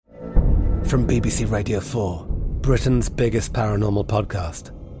From BBC Radio 4, Britain's biggest paranormal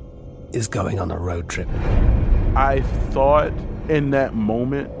podcast is going on a road trip. I thought in that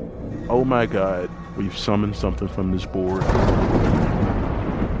moment, oh my God, we've summoned something from this board.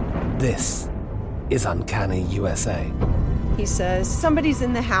 This is Uncanny USA. He says, somebody's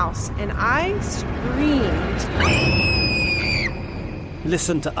in the house, and I screamed.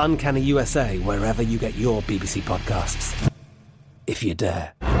 Listen to Uncanny USA wherever you get your BBC podcasts, if you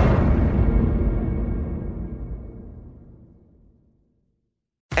dare.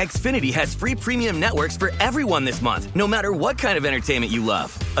 Xfinity has free premium networks for everyone this month, no matter what kind of entertainment you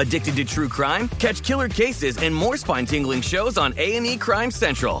love. Addicted to true crime? Catch killer cases and more spine-tingling shows on A&E Crime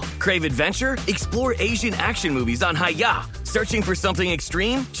Central. Crave adventure? Explore Asian action movies on Hi-Ya. Searching for something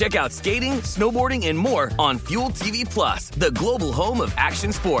extreme? Check out skating, snowboarding, and more on Fuel TV Plus, the global home of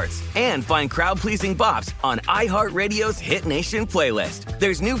action sports. And find crowd-pleasing bops on iHeartRadio's Hit Nation playlist.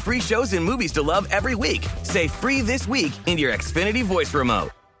 There's new free shows and movies to love every week. Say free this week in your Xfinity voice remote.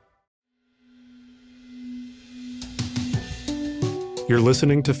 You're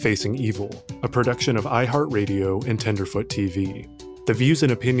listening to Facing Evil, a production of iHeartRadio and Tenderfoot TV. The views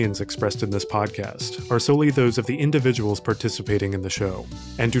and opinions expressed in this podcast are solely those of the individuals participating in the show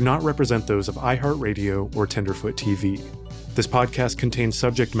and do not represent those of iHeartRadio or Tenderfoot TV. This podcast contains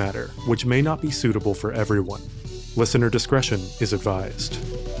subject matter which may not be suitable for everyone. Listener discretion is advised.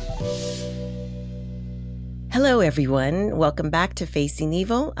 Hello, everyone. Welcome back to Facing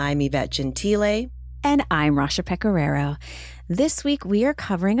Evil. I'm Yvette Gentile. And I'm Rasha Pecoraro. This week, we are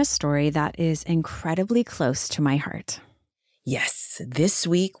covering a story that is incredibly close to my heart. Yes, this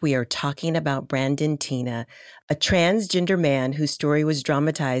week we are talking about Brandon Teena, a transgender man whose story was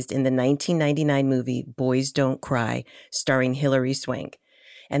dramatized in the 1999 movie Boys Don't Cry, starring Hilary Swank.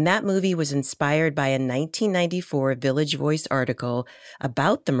 And that movie was inspired by a 1994 Village Voice article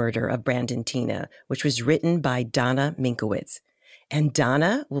about the murder of Brandon Teena, which was written by Donna Minkowitz. And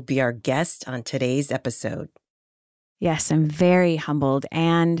Donna will be our guest on today's episode. Yes, I'm very humbled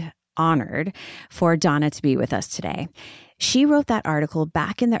and honored for Donna to be with us today. She wrote that article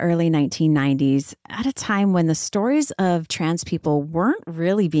back in the early 1990s at a time when the stories of trans people weren't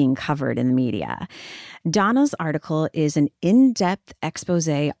really being covered in the media. Donna's article is an in-depth expose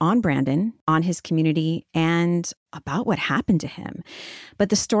on Brandon, on his community, and about what happened to him. But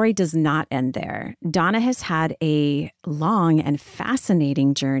the story does not end there. Donna has had a long and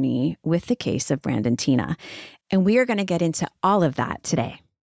fascinating journey with the case of Brandon Teena, and we are going to get into all of that today.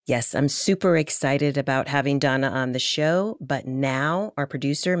 Yes, I'm super excited about having Donna on the show, but now our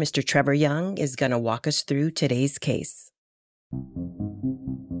producer, Mr. Trevor Young, is going to walk us through today's case.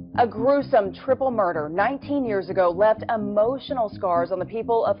 A gruesome triple murder 19 years ago left emotional scars on the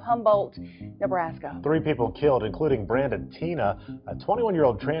people of Humboldt, Nebraska. 3 people killed, including Brandon Teena, a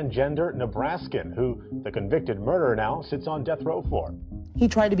 21-year-old transgender Nebraskan who the convicted murderer now sits on death row for. He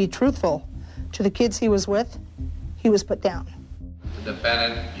tried to be truthful to the kids he was with. He was put down. The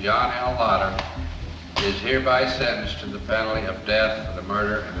defendant, John L. Lauder, is hereby sentenced to the penalty of death for the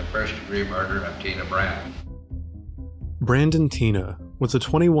murder and the first-degree murder of Teena Brandon. Brandon Teena was a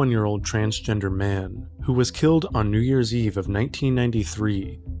 21-year-old transgender man who was killed on New Year's Eve of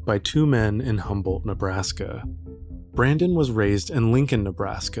 1993 by 2 men in Humboldt, Nebraska. Brandon was raised in Lincoln,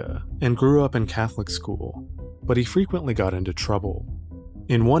 Nebraska, and grew up in Catholic school, but he frequently got into trouble.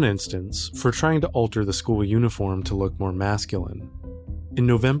 In one instance, for trying to alter the school uniform to look more masculine. In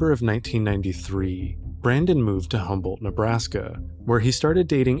November of 1993, Brandon moved to Humboldt, Nebraska, where he started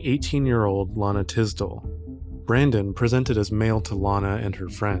dating 18-year-old Lana Tisdall. Brandon presented as male to Lana and her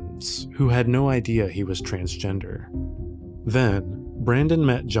friends, who had no idea he was transgender. Then, Brandon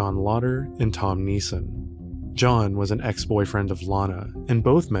met John Lauder and Tom Neeson. John was an ex-boyfriend of Lana, and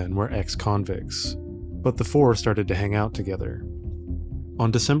both men were ex-convicts, but the 4 started to hang out together.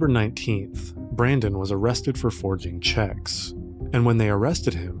 On December 19th, Brandon was arrested for forging checks, and when they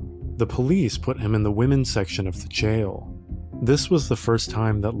arrested him, the police put him in the women's section of the jail. This was the first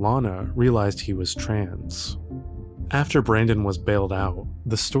time that Lana realized he was trans. After Brandon was bailed out,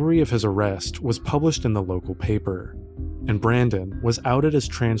 the story of his arrest was published in the local paper, and Brandon was outed as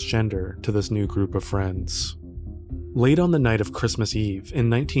transgender to this new group of friends. Late on the night of Christmas Eve in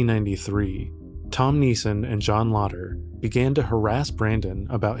 1993, Tom Neeson and John Lauder began to harass Brandon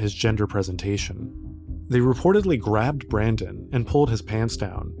about his gender presentation. They reportedly grabbed Brandon and pulled his pants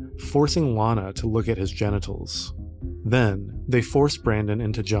down, forcing Lana to look at his genitals. Then, they forced Brandon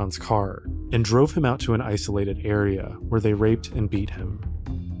into John's car and drove him out to an isolated area where they raped and beat him.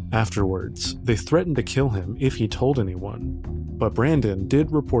 Afterwards, they threatened to kill him if he told anyone, but Brandon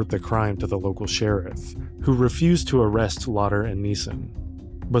did report the crime to the local sheriff, who refused to arrest Lauder and Neeson.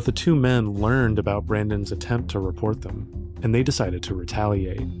 But the two men learned about Brandon's attempt to report them, and they decided to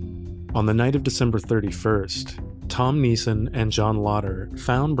retaliate. On the night of December 31st, Tom Neeson and John Lauder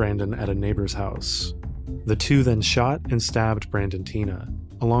found Brandon at a neighbor's house. The two then shot and stabbed Brandon Teena,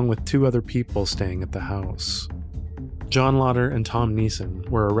 along with two other people staying at the house. John Lauder and Tom Neeson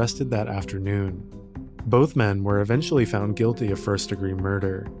were arrested that afternoon. Both men were eventually found guilty of first-degree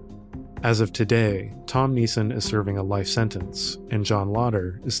murder. As of today, Tom Neeson is serving a life sentence, and John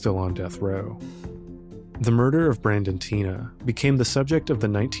Lauder is still on death row. The murder of Brandon Teena became the subject of the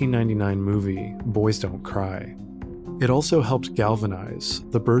 1999 movie Boys Don't Cry. It also helped galvanize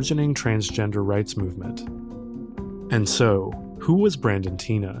the burgeoning transgender rights movement. And so, who was Brandon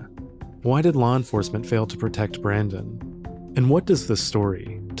Teena? Why did law enforcement fail to protect Brandon? And what does this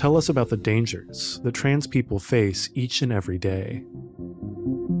story tell us about the dangers that trans people face each and every day?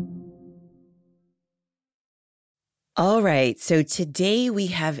 All right, so today we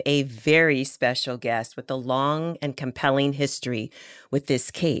have a very special guest with a long and compelling history with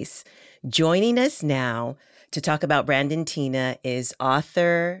this case. Joining us now to talk about Brandon Teena is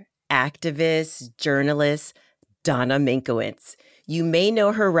author, activist, journalist, Donna Minkowitz. You may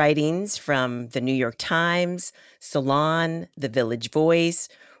know her writings from the New York Times, Salon, The Village Voice,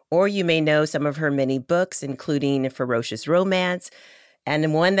 or you may know some of her many books, including Ferocious Romance,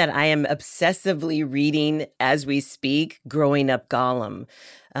 and one that I am obsessively reading as we speak, Growing Up Gollum.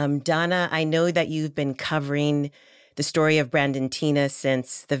 Donna, I know that you've been covering the story of Brandon Teena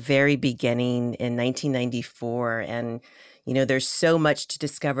since the very beginning in 1994. And, you know, there's so much to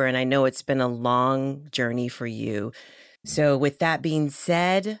discover, and I know it's been a long journey for you. So with that being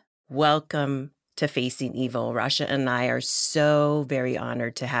said, welcome to Facing Evil. Rasha and I are so very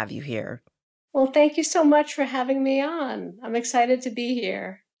honored to have you here. Well, thank you so much for having me on. I'm excited to be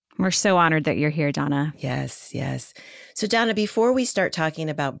here. We're so honored that you're here, Donna. Yes, yes. So, Donna, before we start talking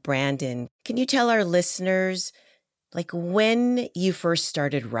about Brandon, can you tell our listeners, like, when you first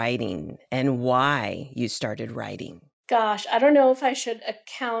started writing and why you started writing? Gosh, I don't know if I should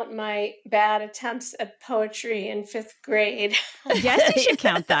account my bad attempts at poetry in 5th grade. Yes, you should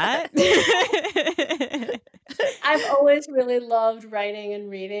count that. I've always really loved writing and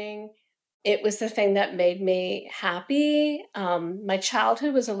reading. It was the thing that made me happy. My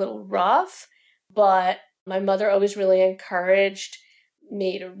childhood was a little rough, but my mother always really encouraged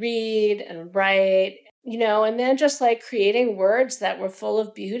me to read and write, you know, and then just like creating words that were full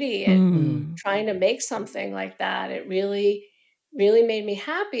of beauty and trying to make something like that. It really, really made me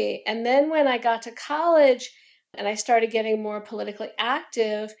happy. And then when I got to college and I started getting more politically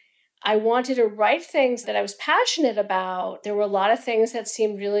active, I wanted to write things that I was passionate about. There were a lot of things that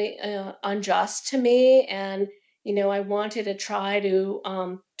seemed really unjust to me, and you know, I wanted to try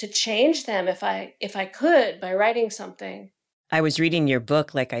to change them if I could by writing something. I was reading your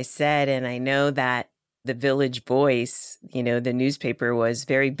book, like I said, and I know that The Village Voice, you know, the newspaper was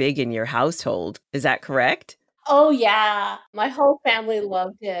very big in your household. Is that correct? Oh yeah, my whole family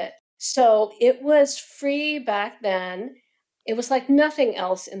loved it. So it was free back then. It was like nothing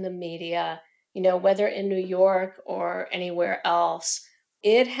else in the media, you know, whether in New York or anywhere else.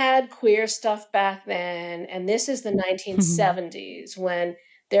 It had queer stuff back then. And this is the 1970s when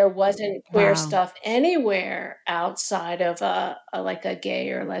there wasn't queer stuff anywhere outside of a gay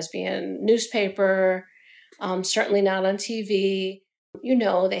or lesbian newspaper, certainly not on TV. You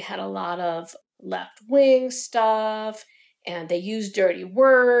know, they had a lot of left-wing stuff. And they used dirty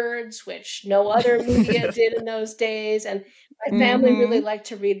words, which no other media did in those days. And my family really liked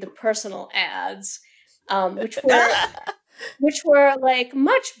to read the personal ads, which were like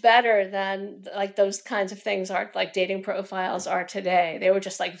much better than like those kinds of things are like dating profiles are today. They were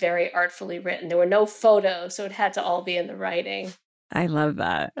just like very artfully written. There were no photos, so it had to all be in the writing. I love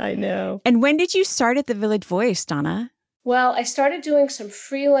that. I know. And when did you start at the Village Voice, Donna? Well, I started doing some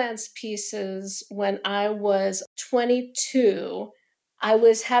freelance pieces when I was 22. I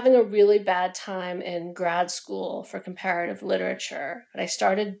was having a really bad time in grad school for comparative literature, but I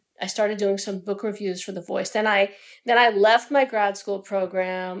started doing some book reviews for The Voice. Then I left my grad school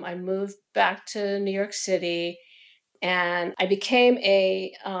program. I moved back to New York City, and I became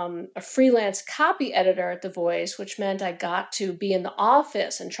a freelance copy editor at The Voice, which meant I got to be in the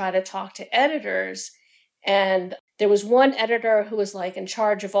office and try to talk to editors. And there was one editor who was like in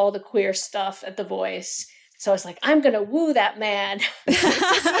charge of all the queer stuff at The Voice. So I was like, I'm going to woo that man.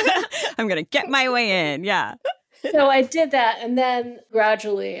 I'm going to get my way in. Yeah. So I did that. And then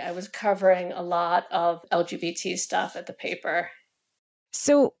gradually I was covering a lot of LGBT stuff at the paper.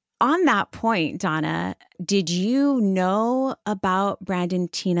 So on that point, Donna, did you know about Brandon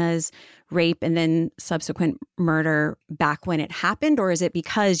Teena's rape and then subsequent murder back when it happened? Or is it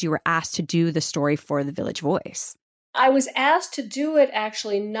because you were asked to do the story for the Village Voice? I was asked to do it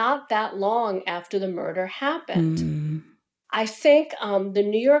actually not that long after the murder happened. I think the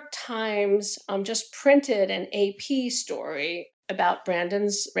New York Times just printed an AP story about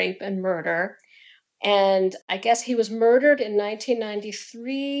Brandon's rape and murder. And I guess he was murdered in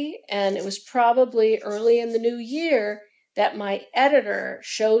 1993, and it was probably early in the new year that my editor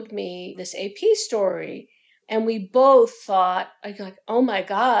showed me this AP story. And we both thought, like, oh my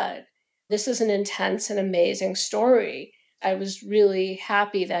God, this is an intense and amazing story. I was really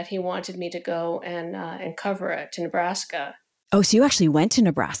happy that he wanted me to go and cover it to Nebraska. Oh, so you actually went to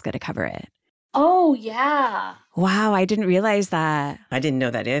Nebraska to cover it? Oh, yeah. Wow, I didn't realize that. I didn't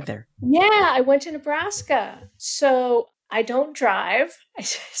know that either. Yeah, I went to Nebraska. So I don't drive. I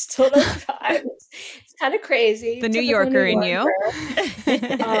still don't drive. It's kind of crazy. The New Yorker in you.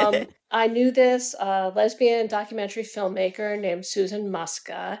 I knew this lesbian documentary filmmaker named Susan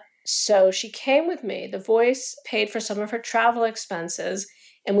Muska. So she came with me. The Voice paid for some of her travel expenses,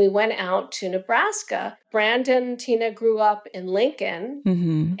 and we went out to Nebraska. Brandon Teena grew up in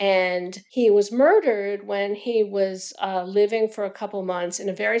Lincoln, and he was murdered when he was living for a couple months in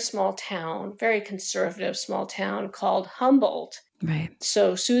a very small town, very conservative small town called Humboldt. Right.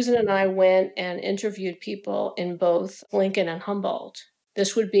 So Susan and I went and interviewed people in both Lincoln and Humboldt.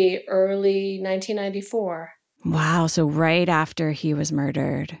 This would be early 1994. Wow. So right after he was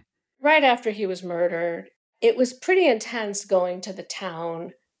murdered. Right after he was murdered. It was pretty intense going to the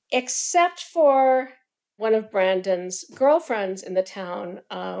town, except for one of Brandon's girlfriends in the town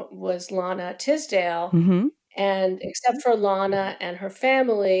was Lana Tisdale. And except for Lana and her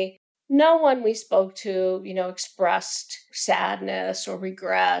family, no one we spoke to, expressed sadness or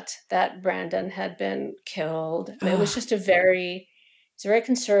regret that Brandon had been killed. It was just it's a very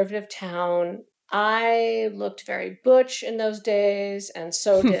conservative town. I looked very butch in those days, and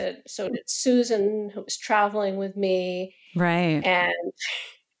so did Susan, who was traveling with me. Right. And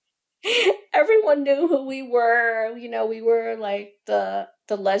everyone knew who we were. We were like the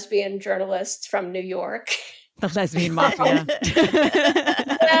lesbian journalists from New York. The lesbian mafia.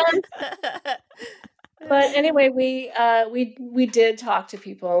 But anyway, we did talk to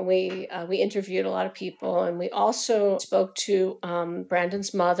people, and we interviewed a lot of people, and we also spoke to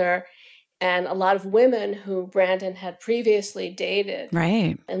Brandon's mother and a lot of women who Brandon had previously dated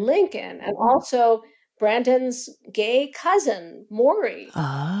in Lincoln, and also Brandon's gay cousin, Maury.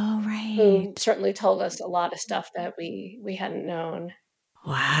 Oh, right. Who certainly told us a lot of stuff that we hadn't known.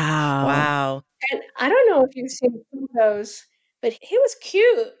 Wow. And I don't know if you've seen photos, but he was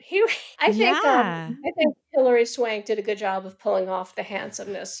cute. I think Hilary Swank did a good job of pulling off the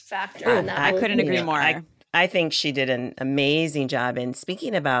handsomeness factor in that movie. I couldn't agree more. I think she did an amazing job. And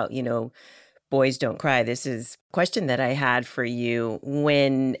speaking about, Boys Don't Cry, this is a question that I had for you.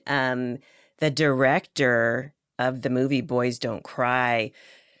 When the director of the movie Boys Don't Cry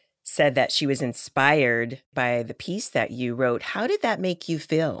said that she was inspired by the piece that you wrote, how did that make you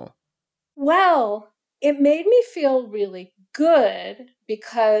feel? Well, it made me feel really good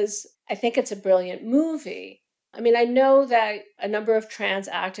because I think it's a brilliant movie. I mean, I know that a number of trans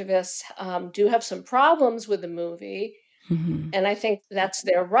activists do have some problems with the movie, and I think that's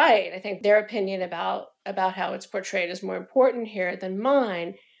their right. I think their opinion about how it's portrayed is more important here than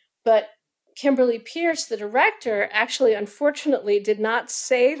mine. But Kimberly Pierce, the director, actually, unfortunately, did not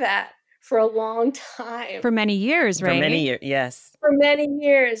say that for a long time. For many years, right? For many years, yes. For many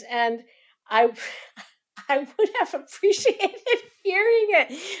years. And I would have appreciated hearing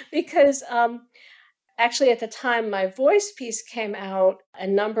it because actually at the time my Voice piece came out, a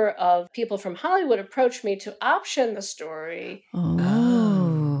number of people from Hollywood approached me to option the story.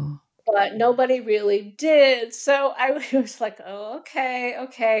 Oh. But nobody really did. So I was like, oh,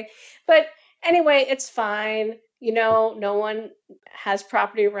 okay. But anyway, it's fine. No one has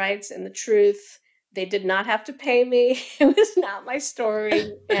property rights in the truth. They did not have to pay me. It was not my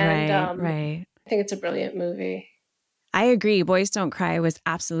story. And right. I think it's a brilliant movie. I agree. Boys Don't Cry was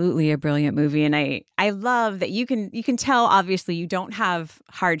absolutely a brilliant movie. And I love that you can tell, obviously, you don't have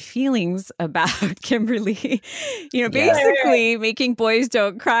hard feelings about Kimberly, basically making Boys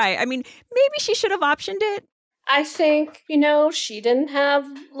Don't Cry. I mean, maybe she should have optioned it. I think, she didn't have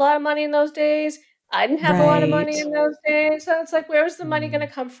a lot of money in those days. I didn't have a lot of money in those days. So it's like, where's the money going to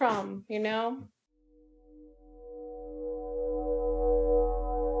come from,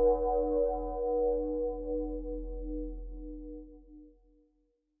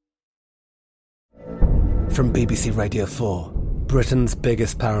 From BBC Radio 4, Britain's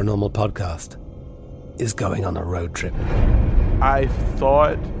biggest paranormal podcast is going on a road trip. I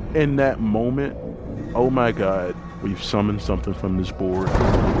thought in that moment, oh my God, we've summoned something from this board.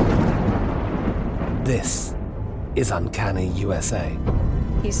 This is Uncanny USA.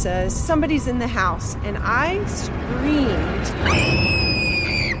 He says, somebody's in the house, and I screamed.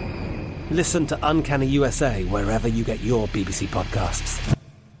 Listen to Uncanny USA wherever you get your BBC podcasts,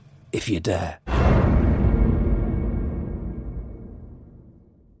 if you dare.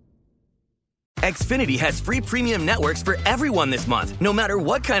 Xfinity has free premium networks for everyone this month, no matter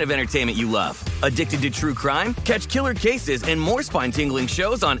what kind of entertainment you love. Addicted to true crime? Catch killer cases and more spine-tingling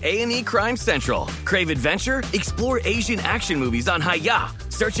shows on A&E Crime Central. Crave adventure? Explore Asian action movies on Hi-YAH.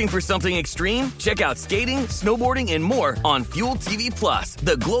 Searching for something extreme? Check out skating, snowboarding, and more on Fuel TV Plus,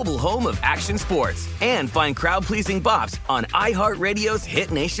 the global home of action sports. And find crowd-pleasing bops on iHeartRadio's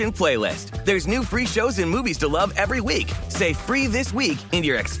Hit Nation playlist. There's new free shows and movies to love every week. Say free this week in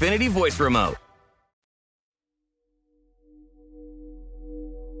your Xfinity voice remote.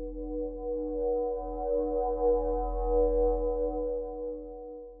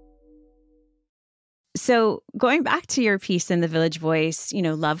 So going back to your piece in the Village Voice,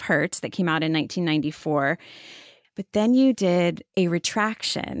 Love Hurts, that came out in 1994, but then you did a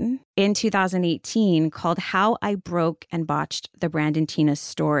retraction in 2018 called How I Broke and Botched the Brandon Teena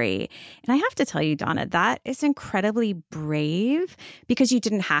Story. And I have to tell you, Donna, that is incredibly brave because you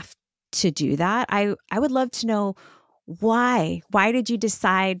didn't have to do that. I would love to know why. Why did you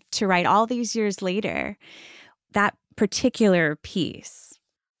decide to write all these years later that particular piece?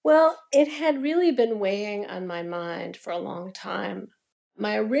 Well, it had really been weighing on my mind for a long time.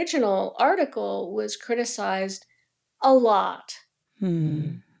 My original article was criticized a lot,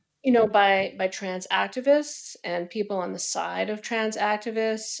 by trans activists and people on the side of trans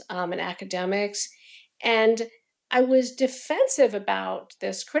activists and academics. And I was defensive about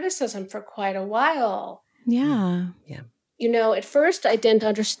this criticism for quite a while. Yeah. At first I didn't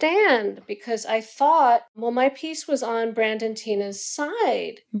understand because I thought, well, my piece was on Brandon Teena's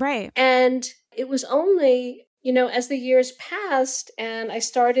side. Right. And it was only, as the years passed and I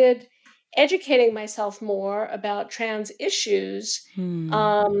started educating myself more about trans issues,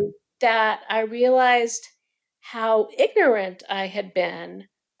 that I realized how ignorant I had been.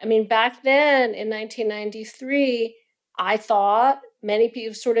 I mean, back then in 1993, I thought many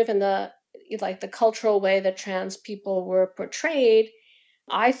people sort of in the cultural way that trans people were portrayed,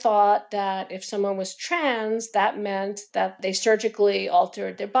 I thought that if someone was trans, that meant that they surgically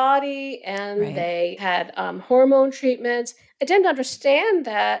altered their body and they had hormone treatments. I didn't understand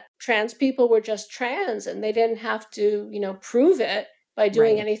that trans people were just trans and they didn't have to, prove it by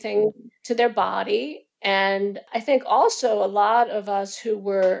doing anything to their body. And I think also a lot of us who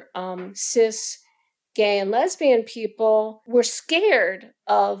were cis gay and lesbian people were scared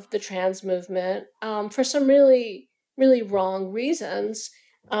of the trans movement for some really, really wrong reasons.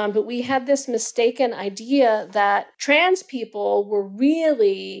 But we had this mistaken idea that trans people were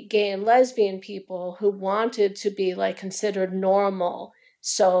really gay and lesbian people who wanted to be considered normal.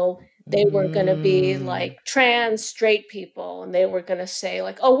 So they were going to be trans straight people, and they were going to say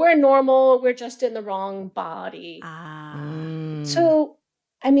oh, we're normal, we're just in the wrong body. So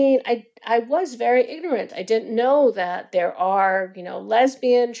I mean, I was very ignorant. I didn't know that there are,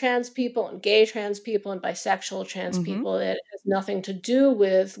 lesbian trans people and gay trans people and bisexual trans people. It has nothing to do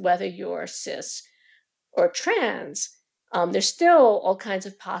with whether you're cis or trans. There's still all kinds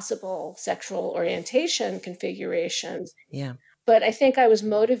of possible sexual orientation configurations. Yeah. But I think I was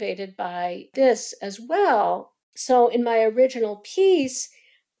motivated by this as well. So in my original piece,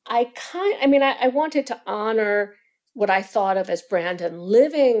 I wanted to honor what I thought of as Brandon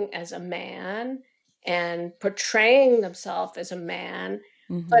living as a man and portraying himself as a man.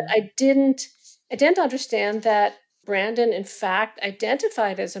 But I didn't understand that Brandon, in fact,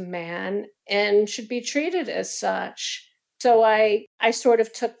 identified as a man and should be treated as such. So I sort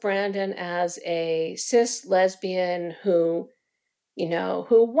of took Brandon as a cis lesbian who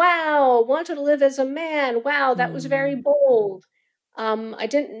wanted to live as a man. Wow, that was very bold. I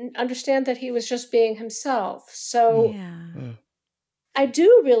didn't understand that he was just being himself. So I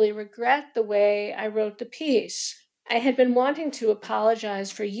do really regret the way I wrote the piece. I had been wanting to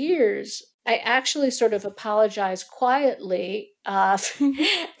apologize for years. I actually sort of apologized quietly.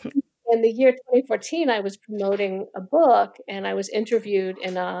 In the year 2014, I was promoting a book and I was interviewed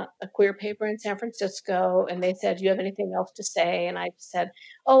in a queer paper in San Francisco. And they said, "Do you have anything else to say?" And I said,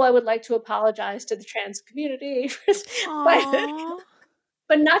 "Oh, I would like to apologize to the trans community."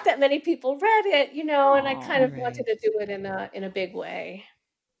 But not that many people read it, and I kind of wanted to do it in a big way.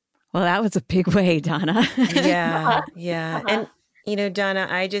 Well, that was a big way, Donna. Yeah. Donna,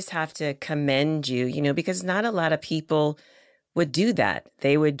 I just have to commend you, because not a lot of people would do that.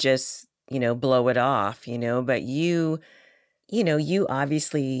 They would just, blow it off, but you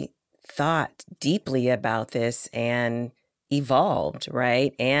obviously thought deeply about this and evolved,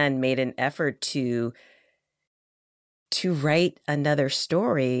 right? And made an effort to write another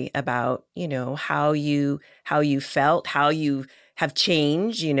story about, how you felt, how you have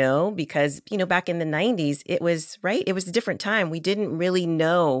changed, because, back in the 90s, it was right. It was a different time. We didn't really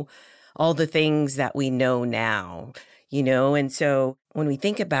know all the things that we know now, and so when we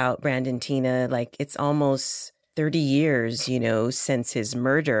think about Brandon Teena, like it's almost 30 years, since his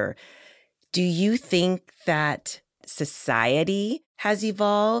murder. Do you think that society has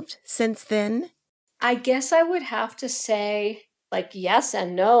evolved since then? I guess I would have to say like yes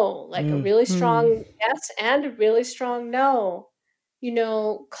and no, like a really strong yes and a really strong no.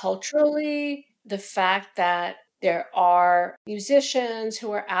 Culturally, the fact that there are musicians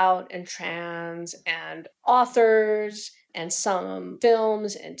who are out and trans and authors and some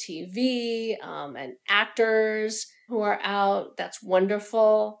films and TV and actors who are out, that's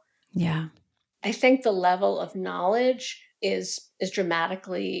wonderful. Yeah. I think the level of knowledge is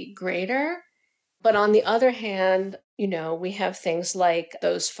dramatically greater. But on the other hand, we have things like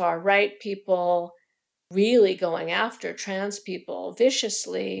those far right people really going after trans people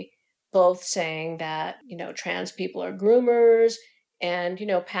viciously, both saying that, trans people are groomers and,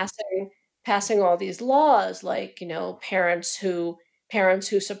 passing all these laws like, parents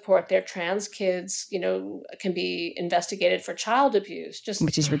who support their trans kids, can be investigated for child abuse, just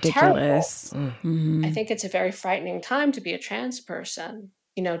which is terrible. ridiculous. I think it's a very frightening time to be a trans person,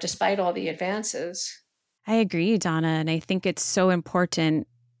 despite all the advances. I agree, Donna. And I think it's so important,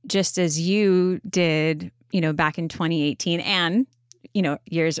 just as you did, back in 2018 and,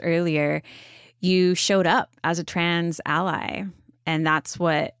 years earlier, you showed up as a trans ally. And that's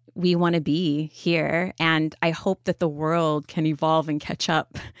what we want to be here. And I hope that the world can evolve and catch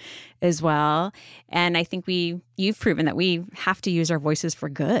up as well. And I think you've proven that we have to use our voices for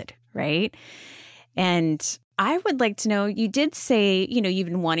good, right? And I would like to know, you did say, you've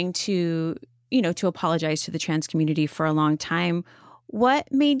been wanting to apologize to the trans community for a long time.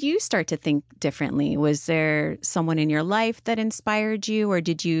 What made you start to think differently? Was there someone in your life that inspired you, or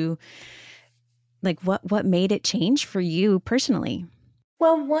did you, what made it change for you personally?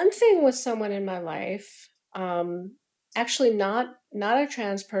 Well, one thing was someone in my life, actually not a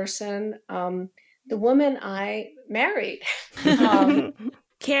trans person, the woman I married. Karen.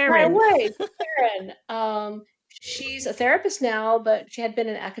 My wife, Karen. She's a therapist now, but she had been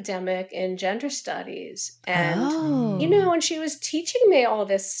an academic in gender studies. And, when she was teaching me all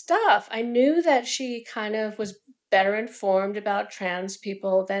this stuff, I knew that she kind of was better informed about trans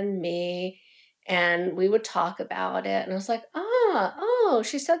people than me. And we would talk about it. And I was like,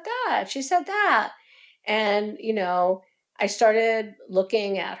 she said that. And, I started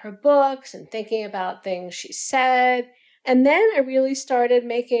looking at her books and thinking about things she said. And then I really started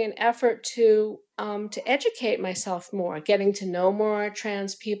making an effort to educate myself more, getting to know more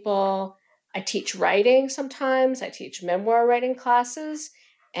trans people. I teach writing sometimes. I teach memoir writing classes.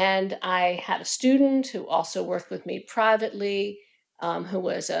 And I had a student who also worked with me privately, who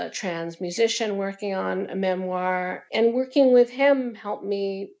was a trans musician working on a memoir. And working with him helped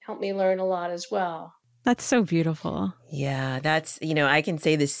me learn a lot as well. That's so beautiful. Yeah, that's, I can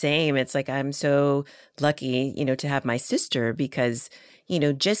say the same. It's like I'm so lucky, to have my sister because,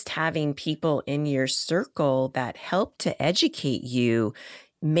 just having people in your circle that help to educate you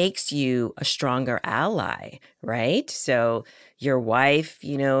makes you a stronger ally, right? So your wife,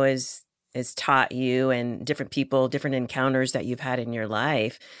 has taught you and different people, different encounters that you've had in your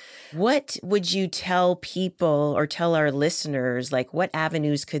life. What would you tell people or tell our listeners, like what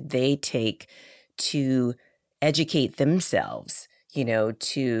avenues could they take to educate themselves,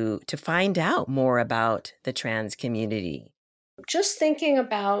 to find out more about the trans community? Just thinking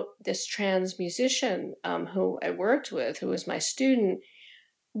about this trans musician who I worked with, who was my student,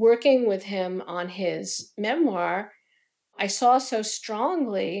 working with him on his memoir, I saw so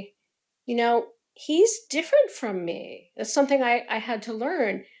strongly, he's different from me. That's something I had to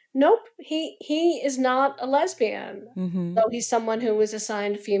learn. Nope, he is not a lesbian. Mm-hmm. Though he's someone who was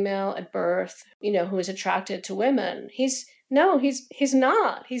assigned female at birth, who is attracted to women. He's not.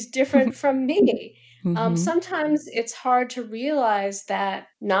 He's different from me. Mm-hmm. Sometimes it's hard to realize that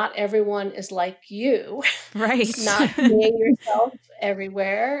not everyone is like you. Right. Not being yourself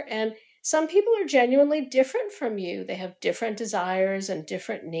everywhere. And some people are genuinely different from you. They have different desires and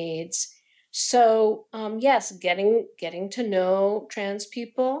different needs. So, yes, getting to know trans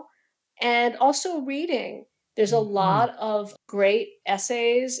people and also reading. There's a lot of great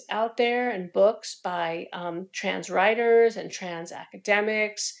essays out there and books by trans writers and trans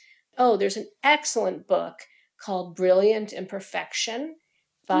academics. Oh, there's an excellent book called Brilliant Imperfection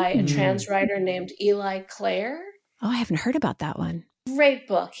by a trans writer named Eli Clare. Oh, I haven't heard about that one. Great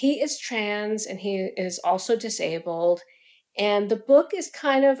book. He is trans and he is also disabled. And the book is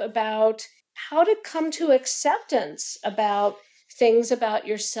kind of about how to come to acceptance about things about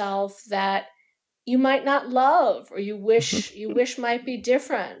yourself that you might not love or you wish might be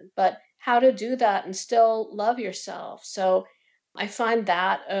different, but how to do that and still love yourself. So I find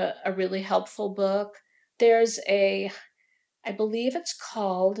that a really helpful book. There's I believe it's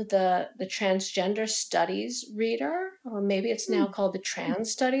called the Transgender Studies Reader, or maybe it's now called the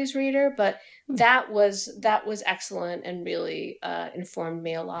Trans Studies Reader, but that was excellent and really informed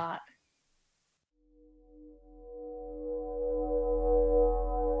me a lot.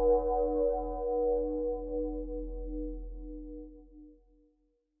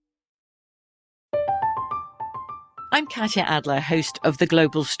 I'm Katya Adler, host of The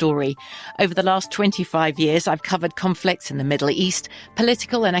Global Story. Over the last 25 years, I've covered conflicts in the Middle East,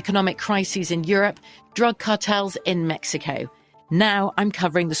 political and economic crises in Europe, drug cartels in Mexico. Now I'm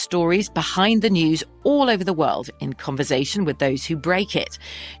covering the stories behind the news all over the world in conversation with those who break it.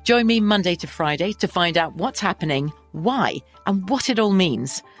 Join me Monday to Friday to find out what's happening, why, and what it all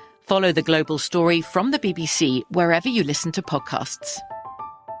means. Follow The Global Story from the BBC wherever you listen to podcasts.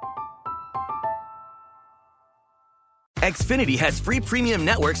 Xfinity has free premium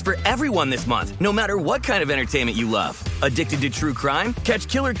networks for everyone this month, no matter what kind of entertainment you love. Addicted to true crime? Catch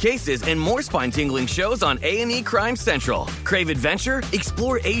killer cases and more spine-tingling shows on A&E Crime Central. Crave adventure?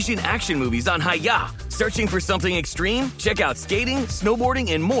 Explore Asian action movies on Hayya. Searching for something extreme? Check out skating,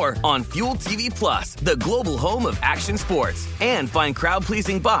 snowboarding, and more on Fuel TV Plus, the global home of action sports. And find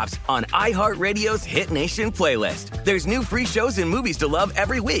crowd-pleasing bops on iHeartRadio's Hit Nation playlist. There's new free shows and movies to love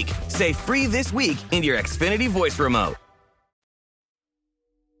every week. Say free this week in your Xfinity voice remote.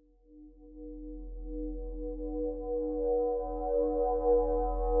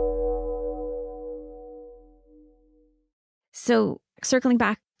 So circling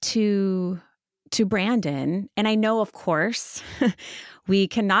back to Brandon, and I know, of course, we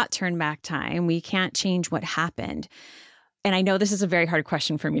cannot turn back time. We can't change what happened. And I know this is a very hard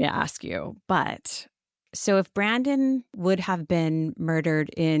question for me to ask you, but so if Brandon would have been murdered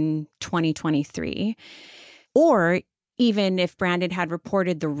in 2023, or even if Brandon had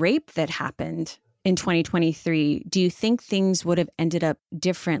reported the rape that happened in 2023, do you think things would have ended up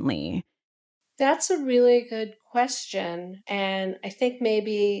differently? That's a really good question. And I think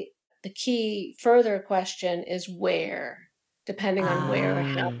maybe the key further question is where, depending on where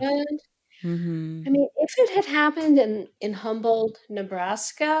it happened. Mm-hmm. I mean, if it had happened in Humboldt,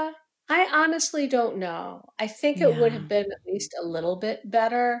 Nebraska, I honestly don't know. I think it would have been at least a little bit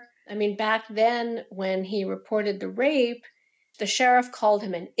better. I mean, back then when he reported the rape, the sheriff called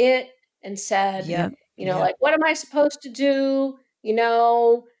him an it and said, like, what am I supposed to do?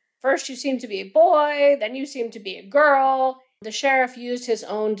 First you seem to be a boy, then you seem to be a girl. The sheriff used his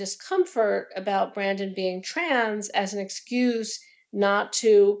own discomfort about Brandon being trans as an excuse not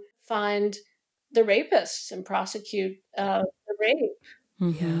to find the rapists and prosecute the rape.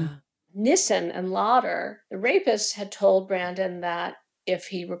 Mm-hmm. Nissen and Lauder, the rapists, had told Brandon that if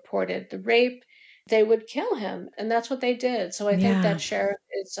he reported the rape, they would kill him. And that's what they did. So I think that sheriff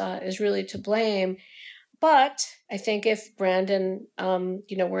is really to blame. But I think if Brandon,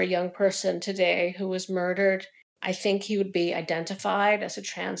 were a young person today who was murdered, I think he would be identified as a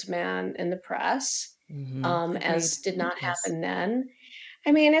trans man in the press, as did not happen then.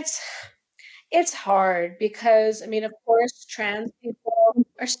 I mean, it's hard because, of course, trans people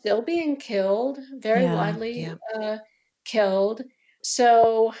are still being killed, very widely killed.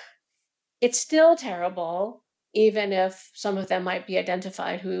 So it's still terrible, even if some of them might be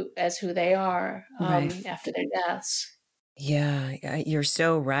identified as who they are after their deaths. Yeah, you're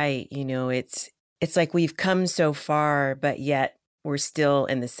so right. It's like we've come so far, but yet we're still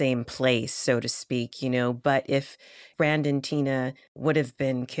in the same place, so to speak, But if Brandon Teena would have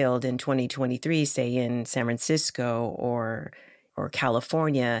been killed in 2023, say in San Francisco or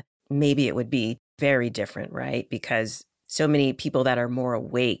California, maybe it would be very different, right? Because so many people that are more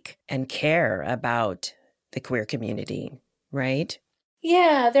awake and care about the queer community, right?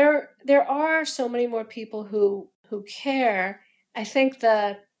 Yeah, there are so many more people who care. I think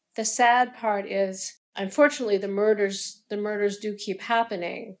the sad part is, unfortunately, the murders do keep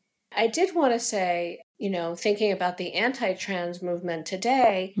happening. I did want to say, thinking about the anti-trans movement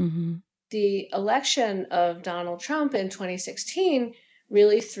today, the election of Donald Trump in 2016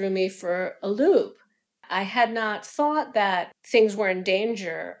 really threw me for a loop. I had not thought that things were in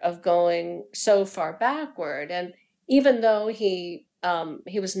danger of going so far backward. And even though he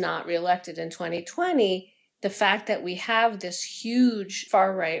was not reelected in 2020, the fact that we have this huge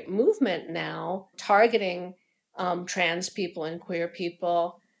far-right movement now targeting trans people and queer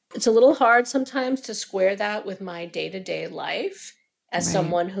people, it's a little hard sometimes to square that with my day-to-day life as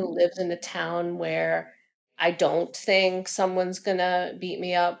someone who lives in a town where I don't think someone's gonna beat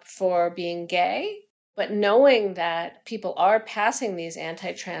me up for being gay. But knowing that people are passing these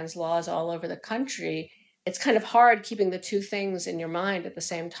anti-trans laws all over the country, it's kind of hard keeping the two things in your mind at the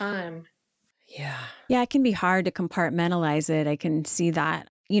same time. Yeah, it can be hard to compartmentalize it. I can see that.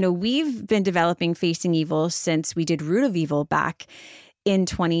 We've been developing Facing Evil since we did Root of Evil back in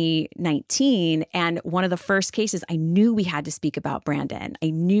 2019. And one of the first cases, I knew we had to speak about Brandon. I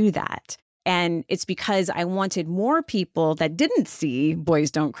knew that. And it's because I wanted more people that didn't see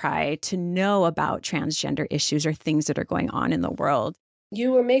Boys Don't Cry to know about transgender issues or things that are going on in the world.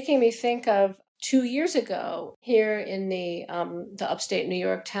 You were making me think of 2 years ago here in the upstate New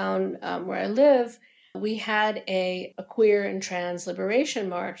York town where I live. We had a queer and trans liberation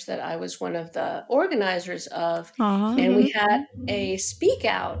march that I was one of the organizers of. And we had a speak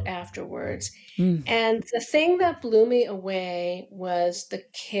out afterwards. And the thing that blew me away was the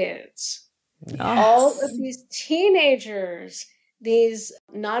kids. All of these teenagers, these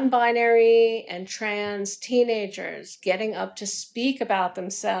non-binary and trans teenagers getting up to speak about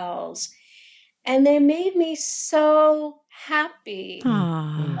themselves. And they made me so happy.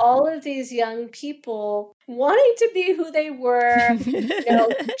 All of these young people wanting to be who they were,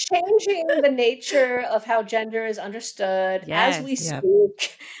 changing the nature of how gender is understood as we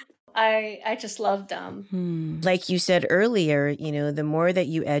speak. I just love them. Like you said earlier, the more that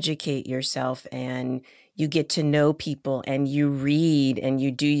you educate yourself and you get to know people and you read and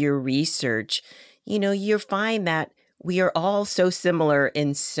you do your research, you find that we are all so similar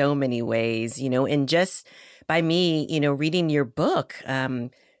in so many ways, and just by me, reading your book,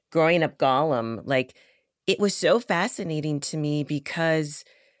 Growing Up Gollum, like it was so fascinating to me because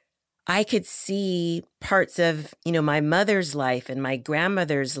I could see parts of, my mother's life and my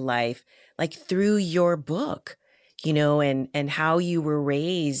grandmother's life, like through your book, and how you were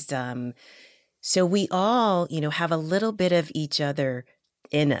raised. So we all, have a little bit of each other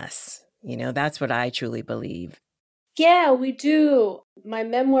in us. That's what I truly believe. Yeah, we do. My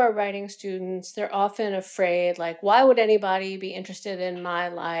memoir writing students, they're often afraid, like, why would anybody be interested in my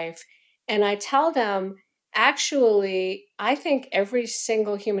life? And I tell them, actually, I think every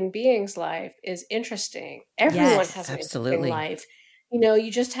single human being's life is interesting. Everyone has an interesting life.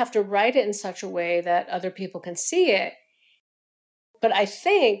 You just have to write it in such a way that other people can see it. But I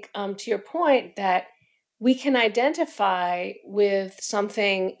think, to your point, that we can identify with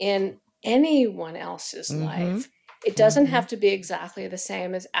something in anyone else's life. It doesn't have to be exactly the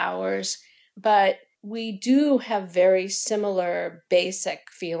same as ours, but we do have very similar basic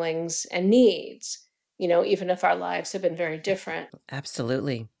feelings and needs, even if our lives have been very different.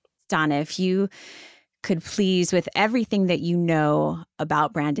 Absolutely. Donna, if you could please, with everything that you know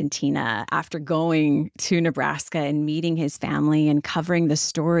about Brandon Teena, after going to Nebraska and meeting his family and covering the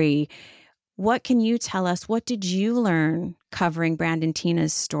story, what can you tell us? What did you learn covering Brandon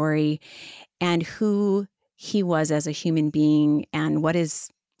Teena's story and who he was as a human being and what his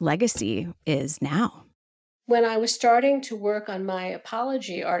legacy is now? When I was starting to work on my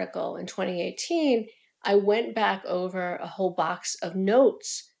apology article in 2018, I went back over a whole box of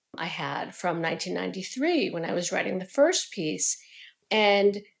notes I had from 1993 when I was writing the first piece.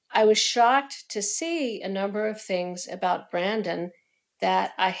 And I was shocked to see a number of things about Brandon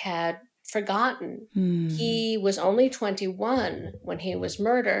that I had forgotten. He was only 21 when he was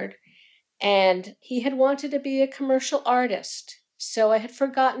murdered. And he had wanted to be a commercial artist. So I had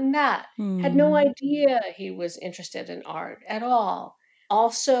forgotten that. Had no idea he was interested in art at all.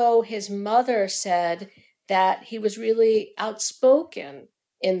 Also, his mother said that he was really outspoken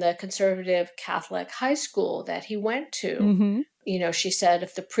in the conservative Catholic high school that he went to. She said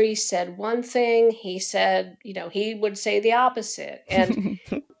if the priest said one thing, he said, he would say the opposite. And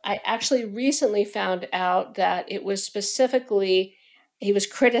I actually recently found out that it was specifically he was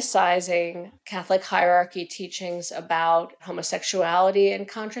criticizing Catholic hierarchy teachings about homosexuality and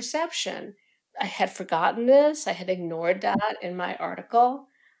contraception. I had forgotten this. I had ignored that in my article.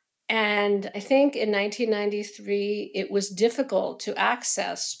 And I think in 1993, it was difficult to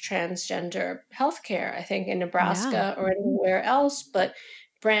access transgender healthcare, I think in Nebraska or anywhere else. But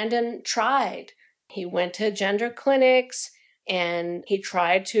Brandon tried. He went to gender clinics And he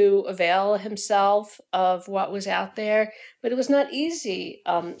tried to avail himself of what was out there, but it was not easy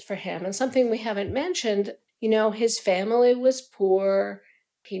for him. And something we haven't mentioned, his family was poor.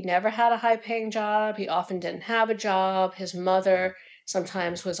 He never had a high-paying job. He often didn't have a job. His mother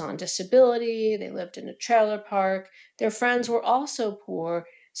sometimes was on disability. They lived in a trailer park. Their friends were also poor.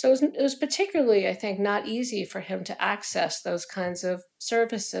 So it was particularly, I think, not easy for him to access those kinds of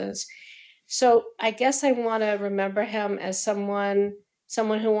services. So I guess I want to remember him as someone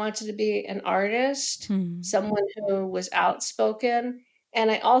who wanted to be an artist, someone who was outspoken.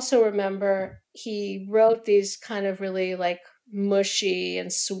 And I also remember he wrote these kind of really like mushy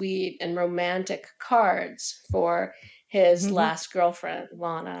and sweet and romantic cards for his last girlfriend,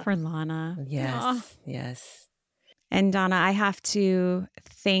 Lana. For Lana. Yes, Aww. yes. And Donna, I have to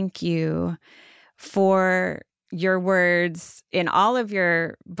thank you for your words in all of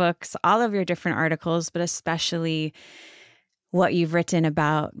your books, all of your different articles, but especially what you've written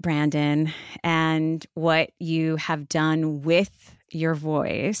about Brandon and what you have done with your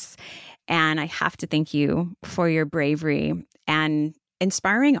voice. And I have to thank you for your bravery and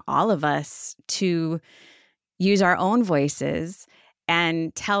inspiring all of us to use our own voices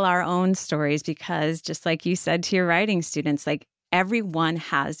and tell our own stories, because just like you said to your writing students, like everyone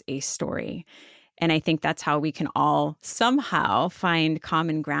has a story. And I think that's how we can all somehow find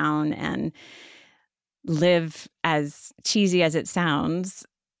common ground and live, as cheesy as it sounds,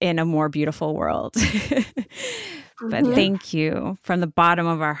 in a more beautiful world. But thank you from the bottom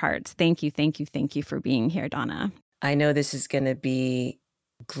of our hearts. Thank you, thank you, thank you for being here, Donna. I know this is going to be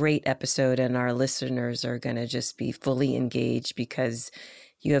a great episode, and our listeners are going to just be fully engaged because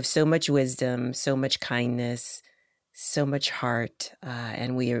you have so much wisdom, so much kindness, so much heart,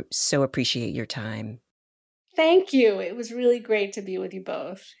 and we so appreciate your time. Thank you. It was really great to be with you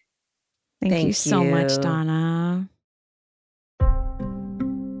both. Thank you so much, Donna.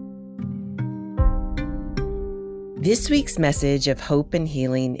 This week's message of hope and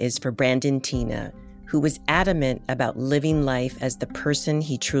healing is for Brandon Teena, who was adamant about living life as the person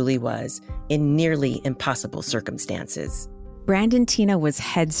he truly was in nearly impossible circumstances. Brandon Teena was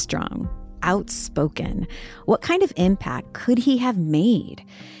headstrong, outspoken. What kind of impact could he have made?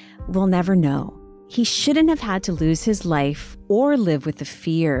 We'll never know. He shouldn't have had to lose his life or live with the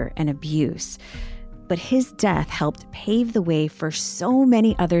fear and abuse. But his death helped pave the way for so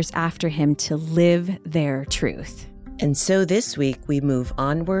many others after him to live their truth. And so this week, we move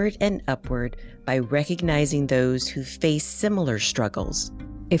onward and upward by recognizing those who face similar struggles.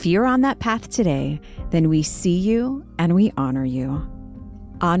 If you're on that path today, then we see you and we honor you.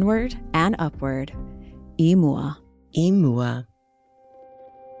 Onward and upward. Imua. Imua.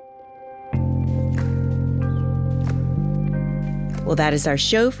 Well, that is our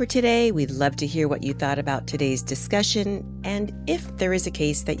show for today. We'd love to hear what you thought about today's discussion and if there is a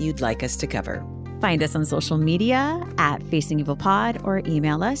case that you'd like us to cover. Find us on social media at Facing Evil Pod or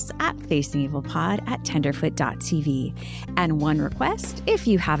email us at facingevilpod@tenderfoot.tv. And one request, if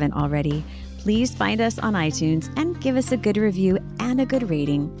you haven't already, please find us on iTunes and give us a good review and a good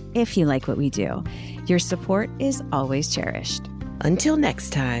rating if you like what we do. Your support is always cherished. Until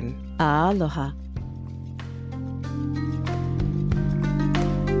next time, aloha.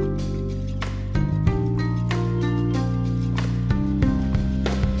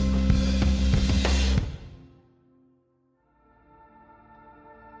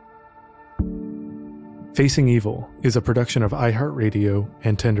 Facing Evil is a production of iHeartRadio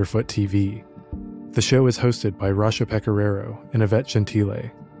and Tenderfoot TV. The show is hosted by Rasha Pecoraro and Yvette Gentile.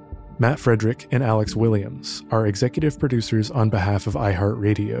 Matt Frederick and Alex Williams are executive producers on behalf of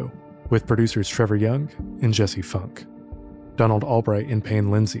iHeartRadio, with producers Trevor Young and Jesse Funk. Donald Albright and Payne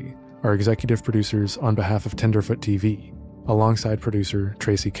Lindsay are executive producers on behalf of Tenderfoot TV, alongside producer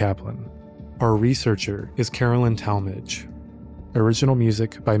Tracy Kaplan. Our researcher is Carolyn Talmadge. Original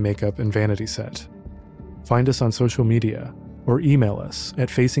music by Makeup and Vanity Set. Find us on social media or email us at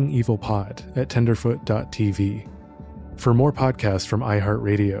facingevilpod@tenderfoot.tv. For more podcasts from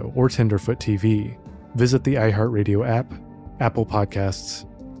iHeartRadio or Tenderfoot TV, visit the iHeartRadio app, Apple Podcasts,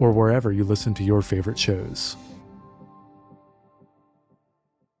 or wherever you listen to your favorite shows.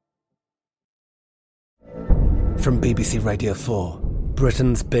 From BBC Radio 4,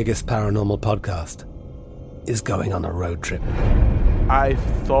 Britain's biggest paranormal podcast is going on a road trip. I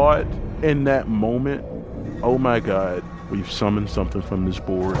thought in that moment, oh my God, we've summoned something from this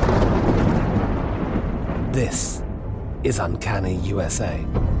board. This is Uncanny USA.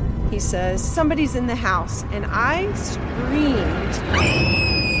 He says, somebody's in the house, and I screamed.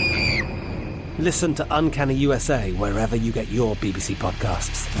 Listen to Uncanny USA wherever you get your BBC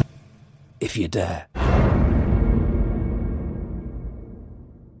podcasts, if you dare.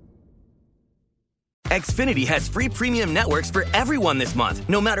 Xfinity has free premium networks for everyone this month,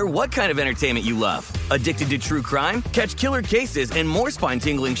 no matter what kind of entertainment you love. Addicted to true crime? Catch killer cases and more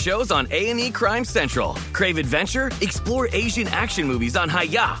spine-tingling shows on A&E Crime Central. Crave adventure? Explore Asian action movies on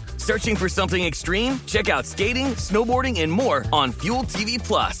Hi-Ya. Searching for something extreme? Check out skating, snowboarding, and more on Fuel TV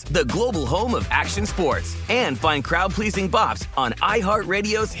Plus, the global home of action sports. And find crowd-pleasing bops on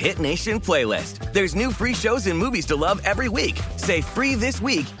iHeartRadio's Hit Nation playlist. There's new free shows and movies to love every week. Say free this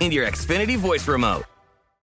week in your Xfinity voice remote.